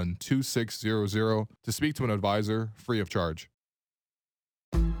 1-866-531-2600 to speak to an advisor free of charge.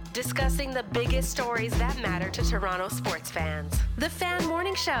 Discussing the biggest stories that matter to Toronto sports fans. The Fan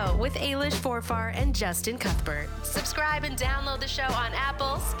Morning Show with Ailish Forfar and Justin Cuthbert. Subscribe and download the show on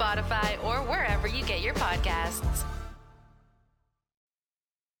Apple, Spotify, or wherever you get your podcasts.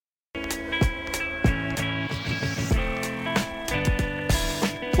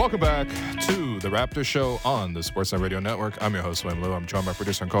 Welcome back to the Raptors Show on the Sportsnet Radio Network. I'm your host, Wayne Liu. I'm joined by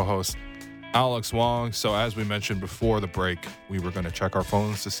producer and co-host Alex Wong. So as we mentioned before the break, we were going to check our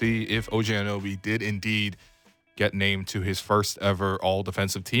phones to see if OG Anunoby did indeed get named to his first ever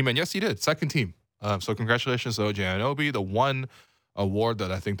all-defensive team. And yes, he did. Second team. So congratulations to OG Anunoby, the one award that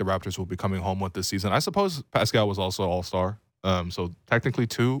I think the Raptors will be coming home with this season. I suppose Pascal was also all-star. So technically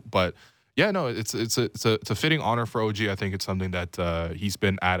two, but yeah, no, it's a fitting honor for OG. I think it's something that he's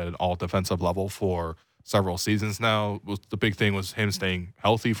been at an all-defensive level for several seasons now. The big thing was him staying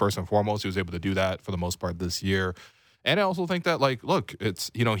healthy first and foremost. He was able to do that for the most part this year. And I also think that, like, look,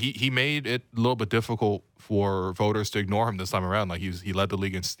 it's, you know, he made it a little bit difficult for voters to ignore him this time around. Like, he led the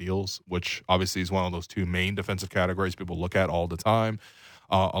league in steals, which obviously is one of those two main defensive categories people look at all the time,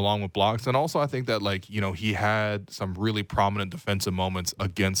 along with blocks. And also I think that, like, you know, he had some really prominent defensive moments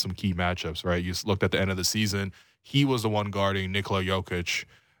against some key matchups, right? You looked at the end of the season, he was the one guarding Nikola Jokic.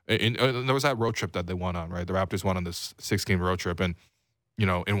 And there was that road trip that they went on, right? The Raptors went on this 6-game road trip. And, you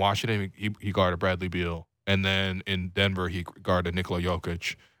know, in Washington, he guarded Bradley Beal. And then in Denver, he guarded Nikola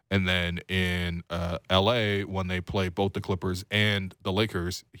Jokic. And then in L.A., when they played both the Clippers and the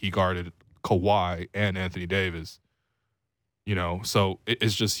Lakers, he guarded Kawhi and Anthony Davis. You know, so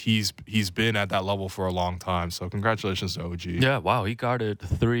it's just he's been at that level for a long time. So congratulations to OG. Yeah, wow, he guarded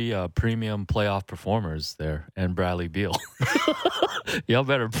 3 premium playoff performers there and Bradley Beal. Y'all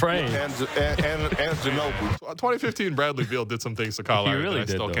better pray. And Ginobili. 2015, Bradley Beal did some things to Kyle Lowry that I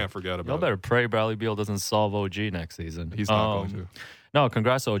still can't forget about. Y'all better pray Bradley Beal doesn't solve OG next season. He's not going to. No,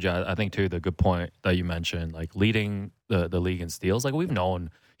 congrats to OG. I think, too, the good point that you mentioned, like leading the league in steals. Like, we've known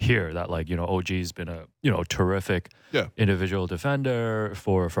here that, like, you know, OG's been a, you know, terrific individual defender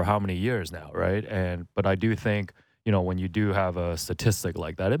for how many years now, right? But I do think, you know, when you do have a statistic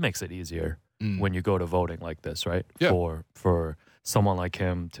like that, it makes it easier when you go to voting like this, right? Yeah. For someone like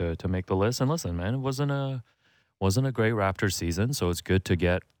him to make the list. And listen, man, it wasn't a great Raptors season, so it's good to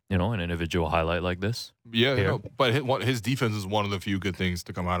get, you know, an individual highlight like this. Yeah, you know, but his defense is one of the few good things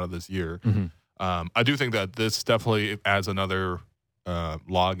to come out of this year. Mm-hmm. I do think that this definitely adds another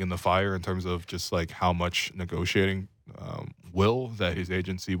log in the fire in terms of just like how much negotiating will that his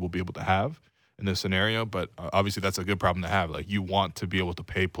agency will be able to have in this scenario. But obviously that's a good problem to have. Like, you want to be able to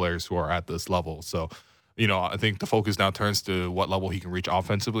pay players who are at this level. So, you know, I think the focus now turns to what level he can reach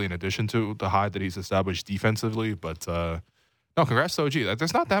offensively in addition to the high that he's established defensively. But no, congrats to OG.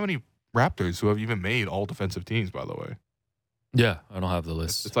 There's not that many Raptors who have even made all defensive teams, by the way. Yeah, I don't have the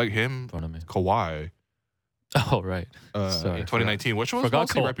list. It's like him, Kawhi. Oh, right. Sorry, in 2019, which was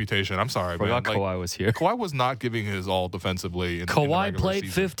mostly reputation. I'm sorry, man. Like, Kawhi was here. Kawhi was not giving his all defensively. Kawhi played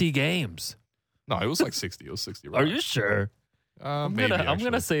 50 games. No, it was like 60. It was 60. Right? Are you sure? I'm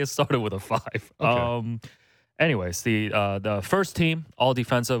gonna say it started with a 5. Okay. Anyways, the first team all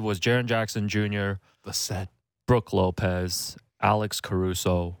defensive was Jaren Jackson Jr., the set, Brook Lopez, Alex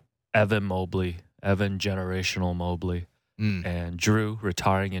Caruso, Evan Generational Mobley, and Drew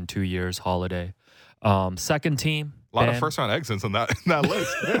retiring in 2 years. Holiday. Second team, a lot of first round exits on that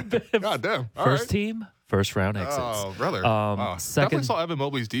list. God damn. First team, first round exits. Oh, brother. Wow. Definitely saw Evan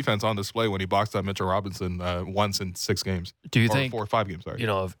Mobley's defense on display when he boxed out Mitchell Robinson once in 6 games. Do you think 4 or 5 games? Sorry. You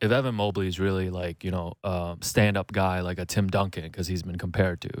know, if Evan Mobley's really like, you know, stand up guy like a Tim Duncan, because he's been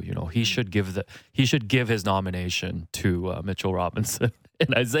compared to, you know, he should give his nomination to Mitchell Robinson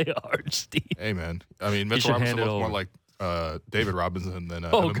and Isaiah Hartenstein. Hey, man. I mean, Mitchell Robinson looked more like David Robinson than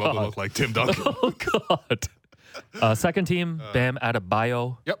Evan Mobley looked like Tim Duncan. Oh, God. Second team, Bam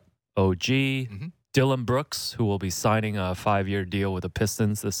Adebayo. Yep. OG. Dylan Brooks, who will be signing a 5-year deal with the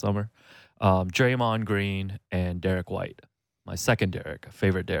Pistons this summer. Draymond Green and Derek White. My second Derek,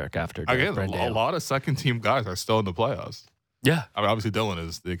 favorite Derek after Derek. Again, a lot of second-team guys are still in the playoffs. Yeah. I mean, obviously Dylan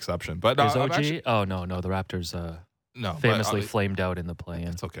is the exception. But is OG? No, the Raptors famously flamed out in the play-in.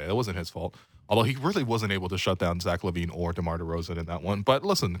 It's okay. It wasn't his fault. Although he really wasn't able to shut down Zach LaVine or DeMar DeRozan in that one. But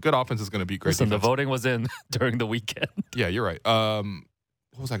listen, good offense is going to be great. Listen, the voting was in during the weekend. Yeah, you're right.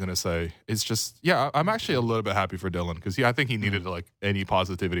 what was I going to say? It's just, I'm actually a little bit happy for Dylan because I think he needed like any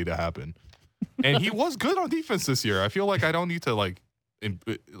positivity to happen. And he was good on defense this year. I feel like I don't need to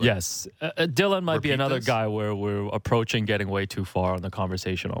yes. Dylan might be another this. guy where we're approaching getting way too far on the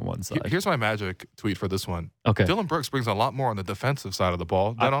conversation on one side. Here's my magic tweet for this one. Okay. Dylan Brooks brings a lot more on the defensive side of the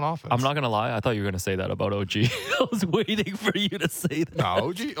ball than on offense. I'm not going to lie. I thought you were going to say that about OG. I was waiting for you to say that.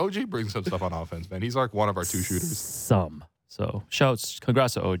 No, OG brings some stuff on offense, man. He's like one of our 2 shooters. Some. So,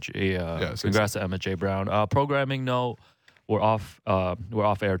 congrats to OG. Congrats to Emma J. Brown. Programming note, we're off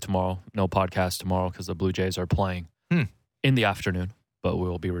air tomorrow. No podcast tomorrow because the Blue Jays are playing in the afternoon, but we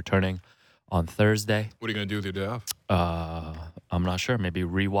will be returning on Thursday. What are you going to do with your day off? I'm not sure. Maybe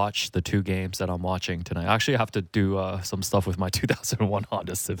rewatch the 2 games that I'm watching tonight. I actually have to do some stuff with my 2001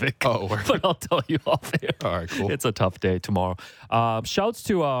 Honda Civic. Oh, but I'll tell you off air. All right, cool. It's a tough day tomorrow. Shouts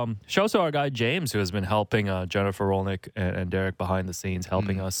to our guy James, who has been helping Jennifer Rolnick and Derek behind the scenes,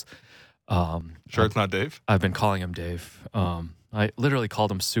 helping us. Sure, it's not Dave? I've been calling him Dave. I literally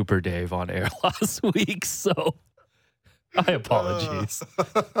called him Super Dave on air last week, so I apologize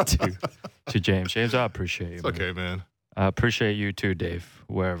to James. James, I appreciate you. It's okay, man. I appreciate you too, Dave,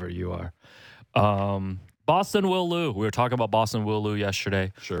 wherever you are. Boston Will Lou. We were talking about Boston Will Lou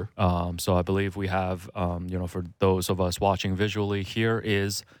yesterday. Sure. So I believe we have, for those of us watching visually, here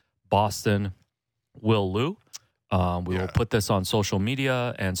is Boston Will Lou. We will put this on social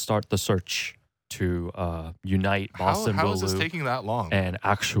media and start the search to unite Boston Will Lou. How is this taking that long? And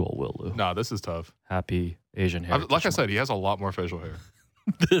actual Will Lou. No, this is tough. Happy Asian Heritage Like I Month. said, he has a lot more facial hair.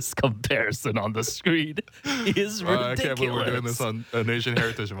 This comparison on the screen is ridiculous. I can't believe we're doing this on an Asian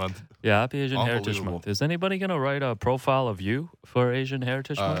Heritage Month. Yeah, Happy Asian Heritage Month. Is anybody going to write a profile of you for Asian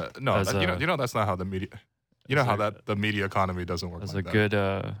Heritage Month? No, that's not how the media... You know how the media economy doesn't work as like a good,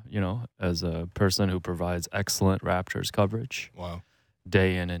 as a person who provides excellent Raptors coverage. Wow.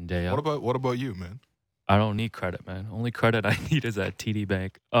 Day in and day out. What about you, man? I don't need credit, man. Only credit I need is at TD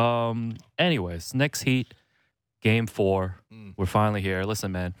Bank. Anyways, next Heat, Game 4. We're finally here.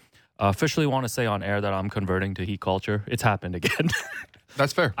 Listen, man, officially want to say on air that I'm converting to Heat culture. It's happened again.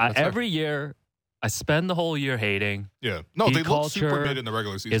 That's fair. Every year, I spend the whole year hating. Yeah. No, Heat they look super mid in the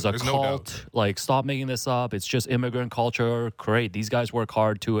regular season. Is a There's cult. No doubt. Like, stop making this up. It's just immigrant culture. Great. These guys work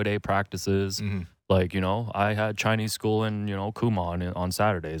hard, 2-a-day practices. Mm-hmm. Like, I had Chinese school in, Kumon on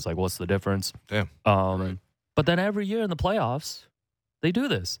Saturdays. Like, what's the difference? Damn. Right. But then every year in the playoffs, they do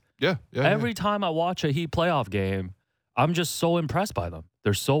this. Yeah. Every time I watch a Heat playoff game, I'm just so impressed by them.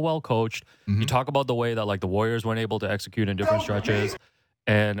 They're so well coached. Mm-hmm. You talk about the way that like the Warriors weren't able to execute in different stretches.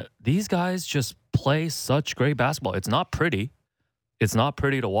 And these guys just play such great basketball. It's not pretty. It's not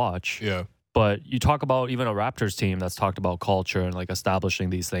pretty to watch. Yeah. But you talk about even a Raptors team that's talked about culture and like establishing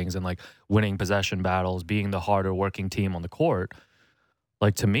these things and like winning possession battles, being the harder working team on the court.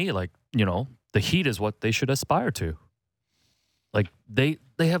 Like to me, like, the Heat is what they should aspire to. Like they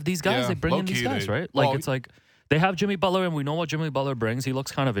have these guys, they bring in these guys, right? Like it's like they have Jimmy Butler and we know what Jimmy Butler brings. He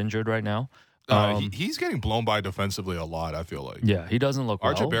looks kind of injured right now. He's getting blown by defensively a lot, I feel like. Yeah, he doesn't look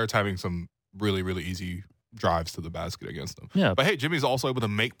RJ well. Barrett's having some really, really easy drives to the basket against them. Yeah. But hey, Jimmy's also able to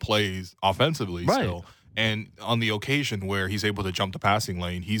make plays offensively still. And on the occasion where he's able to jump the passing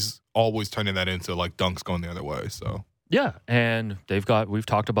lane, he's always turning that into like dunks going the other way. So yeah, and we've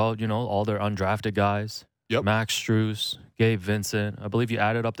talked about, all their undrafted guys. Yep. Max Strus, Gabe Vincent. I believe you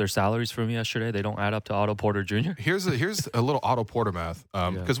added up their salaries for me yesterday. They don't add up to Otto Porter Jr. Here's a little Otto Porter math,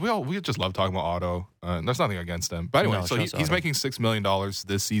 because we just love talking about Otto. And there's nothing against him, but anyway, so he's making $6 million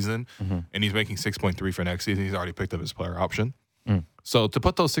this season, and he's making 6.3 for next season. He's already picked up his player option. So to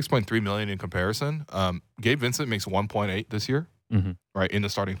put those 6.3 million in comparison, Gabe Vincent makes 1.8 this year, right in the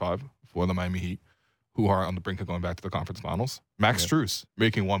starting 5 for the Miami Heat, who are on the brink of going back to the conference finals. Max Strus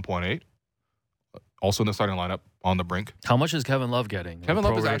making 1.8. Also in the starting lineup, on the brink. How much is Kevin Love getting? Kevin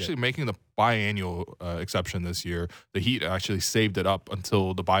Love is actually making the biannual exception this year. The Heat actually saved it up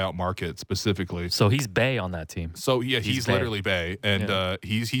until the buyout market specifically. So he's Bay on that team. So yeah, he's literally Bay, and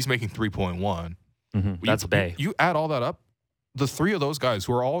he's making 3.1. That's Bay. You add all that up, the 3 of those guys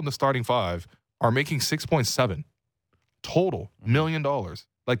who are all in the starting 5 are making 6.7 total $1 million.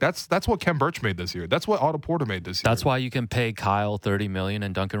 Like that's what Kem Birch made this year. That's what Otto Porter made this year. That's why you can pay Kyle $30 million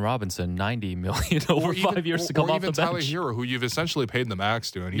and Duncan Robinson $90 million over 5 years to come off the bench. Tyler Hero, who you've essentially paid the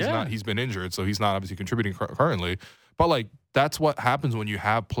max to, and he's been injured, so he's not obviously contributing currently. But like that's what happens when you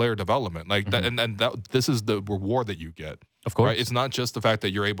have player development. Like that, and this is the reward that you get. Of course, right? It's not just the fact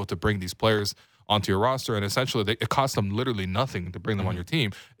that you're able to bring these players onto your roster, and essentially it costs them literally nothing to bring them on your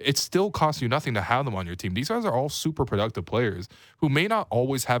team. It still costs you nothing to have them on your team. These guys are all super productive players who may not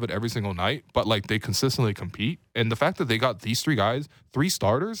always have it every single night, but like they consistently compete. And the fact that they got these 3 guys, 3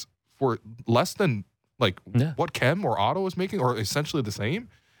 starters for less than what Kem or Otto is making, or essentially the same,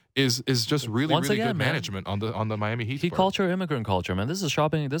 is just really good management on the Miami Heat. Heat culture, immigrant culture, man. This is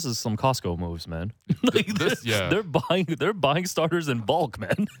shopping. This is some Costco moves, man. They're buying starters in bulk,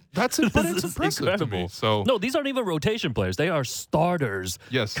 man. That's it's impressive incredible. To me. So no, these aren't even rotation players. They are starters.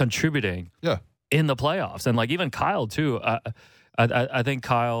 Contributing. In the playoffs, and like even Kyle too. I think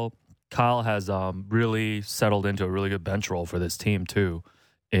Kyle has really settled into a really good bench role for this team too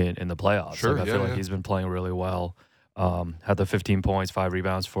in the playoffs. Sure, I feel like he's been playing really well. Had the 15 points, 5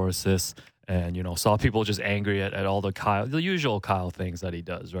 rebounds, 4 assists, and saw people just angry at all the usual Kyle things that he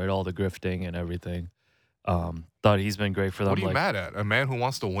does, right? All the grifting and everything. Thought he's been great for them. What are you mad at? A man who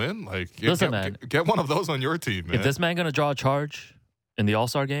wants to win? Get one of those on your team, man. If this man gonna draw a charge in the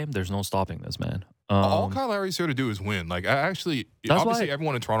All-Star game, there's no stopping this man. All Kyle Lowry's here to do is win. Like, obviously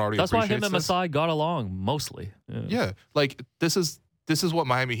everyone in Toronto already appreciates this. That's why him and Masai got along mostly. Yeah, like this is what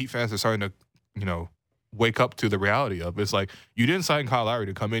Miami Heat fans are starting to, wake up to the reality of. It's like, you didn't sign Kyle Lowry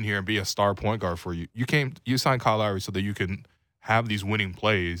to come in here and be a star point guard for you. You signed Kyle Lowry so that you can have these winning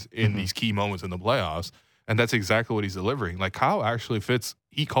plays in these key moments in the playoffs, and that's exactly what he's delivering. Like, Kyle actually fits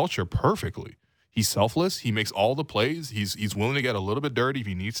Heat culture perfectly. He's selfless. He makes all the plays. He's willing to get a little bit dirty if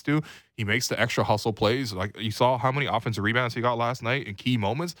he needs to. He makes the extra hustle plays. Like, you saw how many offensive rebounds he got last night in key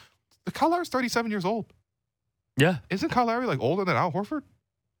moments. Kyle Lowry's 37 years old. Yeah. Isn't Kyle Lowry like older than Al Horford?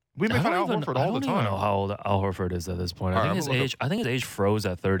 We make fun of Al Horford all the time. I don't know how old Al Horford is at this point. I think his age froze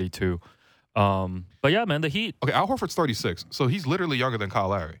at 32. But yeah, man, the Heat. Okay, Al Horford's 36, so he's literally younger than Kyle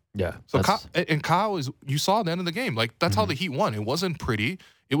Lowry. Yeah. So Kyle is. You saw at the end of the game, like that's how the Heat won. It wasn't pretty.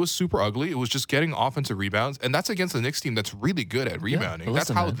 It was super ugly. It was just getting offensive rebounds, and that's against the Knicks team that's really good at rebounding. Yeah, that's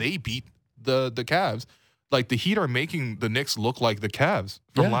how they beat the Cavs. Like, the Heat are making the Knicks look like the Cavs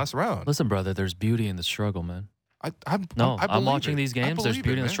from last round. Listen, brother, there's beauty in the struggle, man. I'm watching these games. There's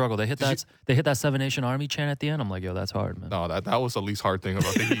beauty in the struggle. They hit that 7 Nation Army chant at the end. I'm like, yo, that's hard, man. No, that was the least hard thing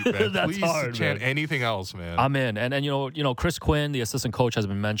about the Heat, man. That's Please hard, chant man. anything else, man. I'm in, and Chris Quinn, the assistant coach, has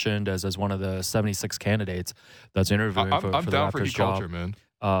been mentioned as one of the 76 candidates that's interviewing for the Raptors job. Culture, man.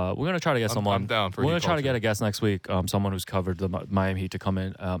 We're gonna try to get someone. I'm down for. We're gonna try to get a guest next week. Someone who's covered the Miami Heat to come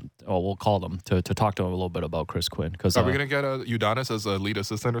in. We'll call them to talk to him a little bit about Chris Quinn. Because are we gonna get Udonis as a lead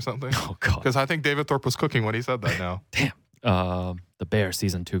assistant or something? Oh God! Because I think David Thorpe was cooking when he said that. Now, damn. The Bear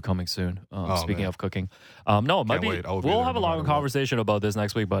season 2 coming soon. Speaking of cooking, no, it might be. We'll have a long conversation about this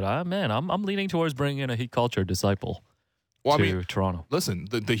next week. But I'm leaning towards bringing in a Heat culture disciple to Toronto. Listen,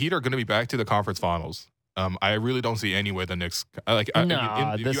 the Heat are going to be back to the conference finals. I really don't see any way the Knicks. If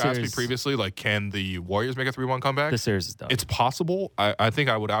you asked me previously, like, can the Warriors make a 3-1 comeback? This series is done. It's possible. I think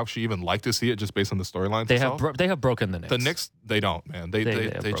I would actually even like to see it just based on the storylines. They have broken the Knicks. The Knicks, they don't, man.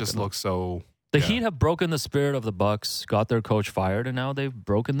 They just look so. The Heat have broken the spirit of the Bucks, got their coach fired, and now they've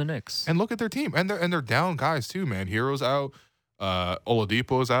broken the Knicks. And look at their team, and they're down guys too, man. Hero's out,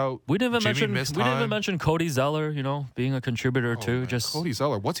 Oladipo's out. We didn't even mention Cody Zeller, being a contributor too. Man. Just Cody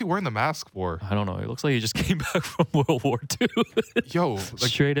Zeller, what's he wearing the mask for? I don't know. It looks like he just came back from World War II. Yo,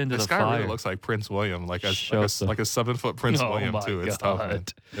 straight into the fire. This guy really looks like Prince William, like a 7-foot Prince William too. It's tough, man.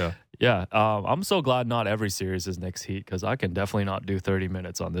 Yeah. I'm so glad not every series is Knicks Heat, because I can definitely not do 30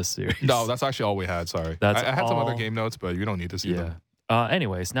 minutes on this series. No, that's actually all we had. Sorry, I had some other game notes, but you don't need to see them.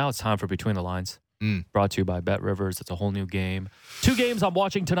 Anyways, now it's time for Between the Lines. Brought to you by Bet Rivers. It's a whole new game. 2 games I'm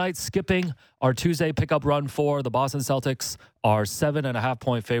watching tonight, skipping our Tuesday pickup run for the Boston Celtics are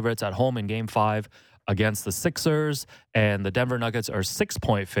 7.5-point favorites at home in Game 5 against the Sixers, and the Denver Nuggets are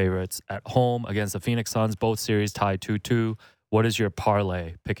 6-point favorites at home against the Phoenix Suns. Both series tied 2-2. What is your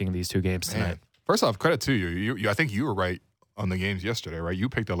parlay picking these 2 games tonight? Man. First off, credit to you. I think you were right on the games yesterday, right? You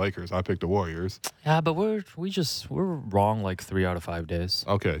picked the Lakers. I picked the Warriors. Yeah, but we're wrong like 3 out of 5 days.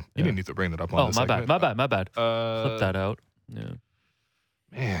 Okay. You didn't need to bring that up on this segment. My bad. Flip that out. Yeah.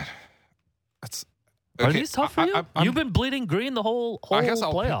 Man. That's... Are these tough for you? You've been bleeding green the whole I guess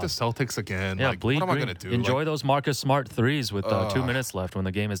I'll playoff. pick the Celtics again. Yeah, what am I going to do? Enjoy those Marcus Smart threes with 2 minutes left when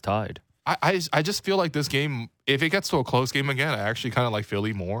the game is tied. I just feel like this game, if it gets to a close game again, I actually kind of like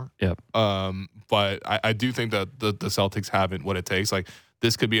Philly more. Yep. But I do think that the Celtics haven't what it takes. Like,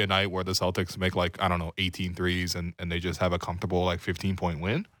 this could be a night where the Celtics make 18 threes and they just have a comfortable 15-point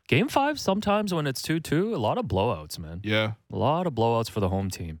win. Game 5, sometimes when it's 2-2, a lot of blowouts, man. Yeah. A lot of blowouts for the home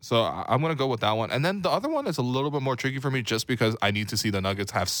team. So I'm going to go with that one. And then the other one is a little bit more tricky for me just because I need to see the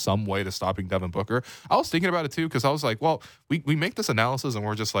Nuggets have some way to stopping Devin Booker. I was thinking about it too because I was like, well, we make this analysis and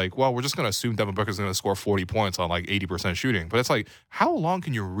we're just like, well, we're just going to assume Devin Booker's going to score 40 points on 80% shooting. But it's like, how long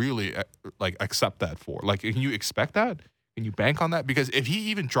can you really accept that for? Can you expect that? Can you bank on that? Because if he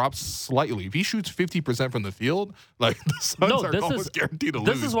even drops slightly, if he shoots 50% from the field, the Suns are almost guaranteed to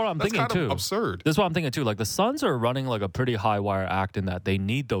lose. This is what I'm thinking too. Absurd. This is what I'm thinking too. The Suns are running a pretty high wire act in that they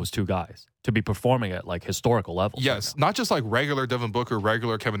need those two guys to be performing at historical levels. Yes, not just regular Devin Booker,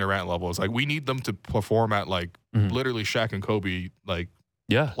 regular Kevin Durant levels. We need them to perform at literally Shaq and Kobe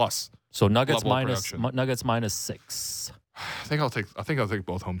plus. So Nuggets minus 6. I think I'll take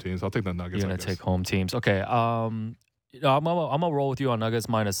both home teams. I'll take the Nuggets. You're gonna take home teams. Okay. I'm gonna roll with you on Nuggets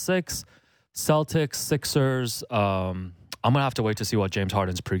minus 6. Celtics, Sixers. I'm gonna have to wait to see what James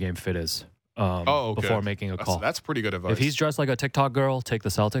Harden's pregame fit is before making a call. That's pretty good advice. If he's dressed like a TikTok girl, take the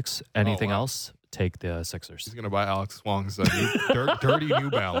Celtics. Anything else, take the Sixers. He's gonna buy Alex Wong's dirty New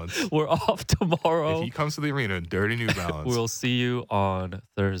Balance. We're off tomorrow. If he comes to the arena in dirty New Balance, we'll see you on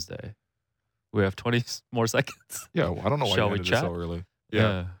Thursday. We have 20 more seconds. Yeah, I don't know why you ended it so early.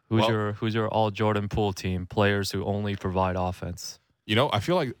 Yeah. Who's your all Jordan Poole team? Players who only provide offense. I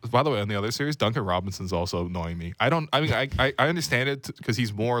feel like, by the way, in the other series, Duncan Robinson's also annoying me. I understand it because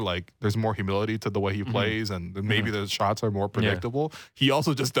he's more there's more humility to the way he plays, and maybe the shots are more predictable. Yeah. He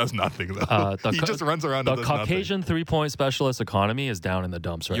also just does nothing, though. He just runs around and does nothing. The Caucasian 3-point specialist economy is down in the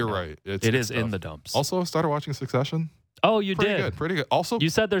dumps right now. You're right. It is in the dumps. Also, started watching Succession. Oh, you did? Pretty good. Also, you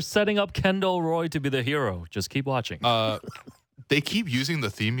said they're setting up Kendall Roy to be the hero. Just keep watching. They keep using the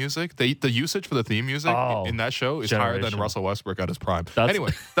theme music. The usage for the theme music in that show is higher than Russell Westbrook at his prime.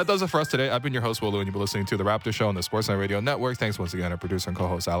 Anyway, that does it for us today. I've been your host, Will Lou, and you've been listening to The Raptor Show on the Sportsnet Radio Network. Thanks once again, our producer and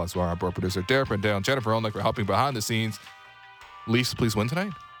co-host, Alex Warren, our board producer, Derek Brandale, and Jennifer Olnick for helping behind the scenes. Leafs, please win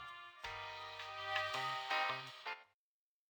tonight.